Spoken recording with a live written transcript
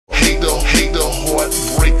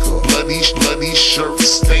shirt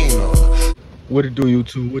stainer. What it do,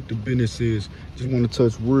 YouTube? What the business is? Just want to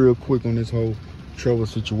touch real quick on this whole Trevor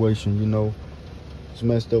situation. You know, it's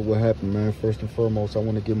messed up what happened, man. First and foremost, I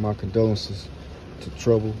want to give my condolences to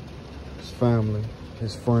Trevor, his family,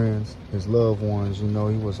 his friends, his loved ones. You know,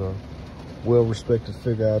 he was a well-respected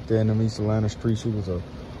figure out there in the East Atlanta streets. He was a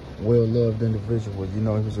well-loved individual. You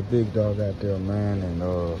know, he was a big dog out there, man. And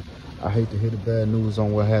I hate to hear the bad news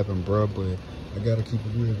on what happened, bro, but I gotta keep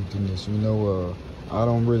it real with this. You know, I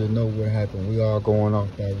don't really know what happened. We all going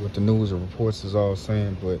off by what the news and reports is all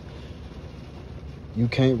saying, but you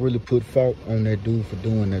can't really put fault on that dude for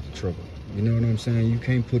doing that to Trouble. You know what I'm saying? You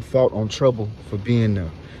can't put fault on Trouble for being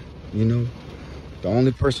there. You know, the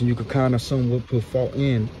only person you could kind of somewhat put fault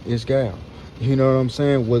in is Gal. You know what I'm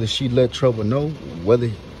saying? Whether she let Trouble know, whether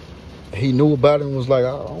he knew about it and was like,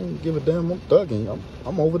 I don't give a damn, I'm thugging.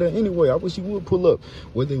 I'm over there anyway. I wish he would pull up.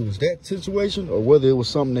 Whether it was that situation or whether it was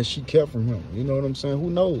something that she kept from him. You know what I'm saying? Who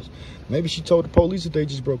knows? Maybe she told the police that they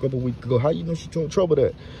just broke up a week ago. How you know she told Trouble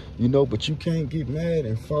that? You know, but you can't get mad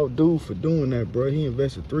and fault dude for doing that, bro. He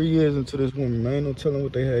invested 3 years into this woman, man. No telling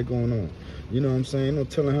what they had going on. You know what I'm saying? No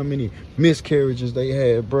telling how many miscarriages they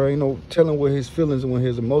had, bro. You know, telling where his feelings and where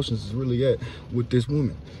his emotions is really at with this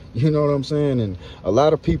woman. You know what I'm saying? And a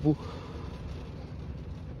lot of people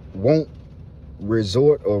won't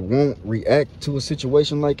resort or won't react to a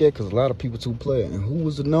situation like that because a lot of people too play. And who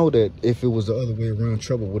was to know that if it was the other way around,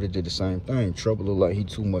 Trouble would have did the same thing. Trouble looked like he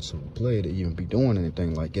too much of a player to even be doing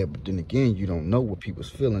anything like that. But then again, you don't know what people's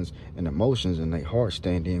feelings and emotions and their heart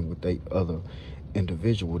stand in with they other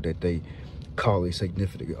individual that they call a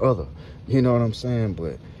significant other. You know what I'm saying?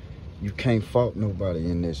 But you can't fault nobody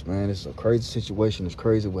in this, man. It's a crazy situation. It's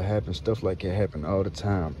crazy what happens. Stuff like that happen all the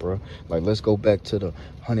time, bro. Like, let's go back to the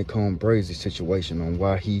Honeycomb Brazy situation on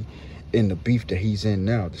why he in the beef that he's in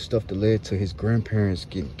now. The stuff that led to his grandparents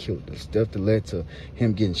getting killed. The stuff that led to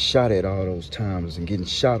him getting shot at all those times and getting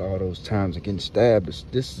shot all those times and getting stabbed.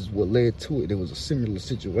 This is what led to it. It was a similar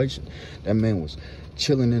situation. That man was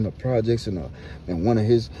chilling in the projects in one of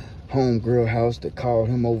his homegirl house that called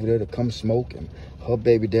him over there to come smoke, and her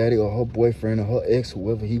baby daddy or her boyfriend or her ex,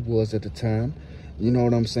 whoever he was at the time, you know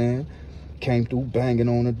what I'm saying, came through banging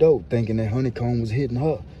on the door thinking that Honeycomb was hitting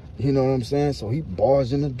her. You know what I'm saying? So he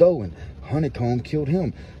barged in the door and Honeycomb killed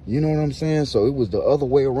him. You know what I'm saying? So it was the other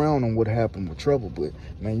way around on what happened with Trouble. But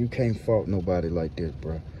man, you can't fault nobody like this,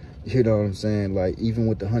 bro. You know what I'm saying? Like, even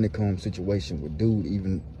with the Honeycomb situation with dude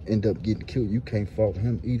even end up getting killed, you can't fault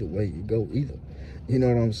him either way you go either. You know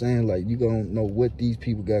what I'm saying? Like, you don't know what these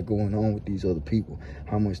people got going on with these other people,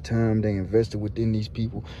 how much time they invested within these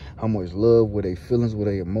people, how much love, where their feelings, where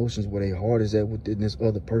their emotions, where their heart is at within this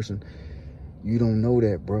other person. You don't know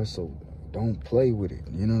that, bro, so don't play with it.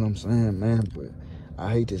 You know what I'm saying, man? But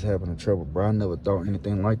I hate this happening to Trevor, bro. I never thought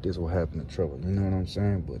anything like this would happen to Trevor. You know what I'm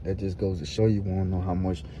saying? But that just goes to show you, want to know how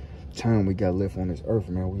much time we got left on this earth,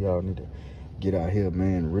 man. We all need to get out here,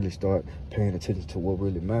 man, and really start paying attention to what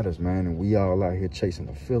really matters, man. And we all out here chasing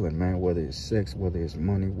a feeling, man, whether it's sex, whether it's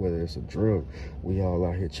money, whether it's a drug. We all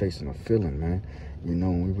out here chasing a feeling, man. You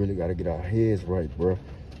know, we really got to get our heads right, bro,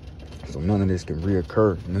 so none of this can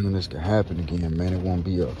reoccur. None of this can happen again, man. It won't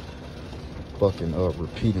be a fucking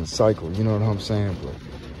repeating cycle. You know what I'm saying? But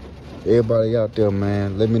everybody out there,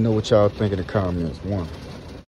 man, let me know what y'all think in the comments. 1.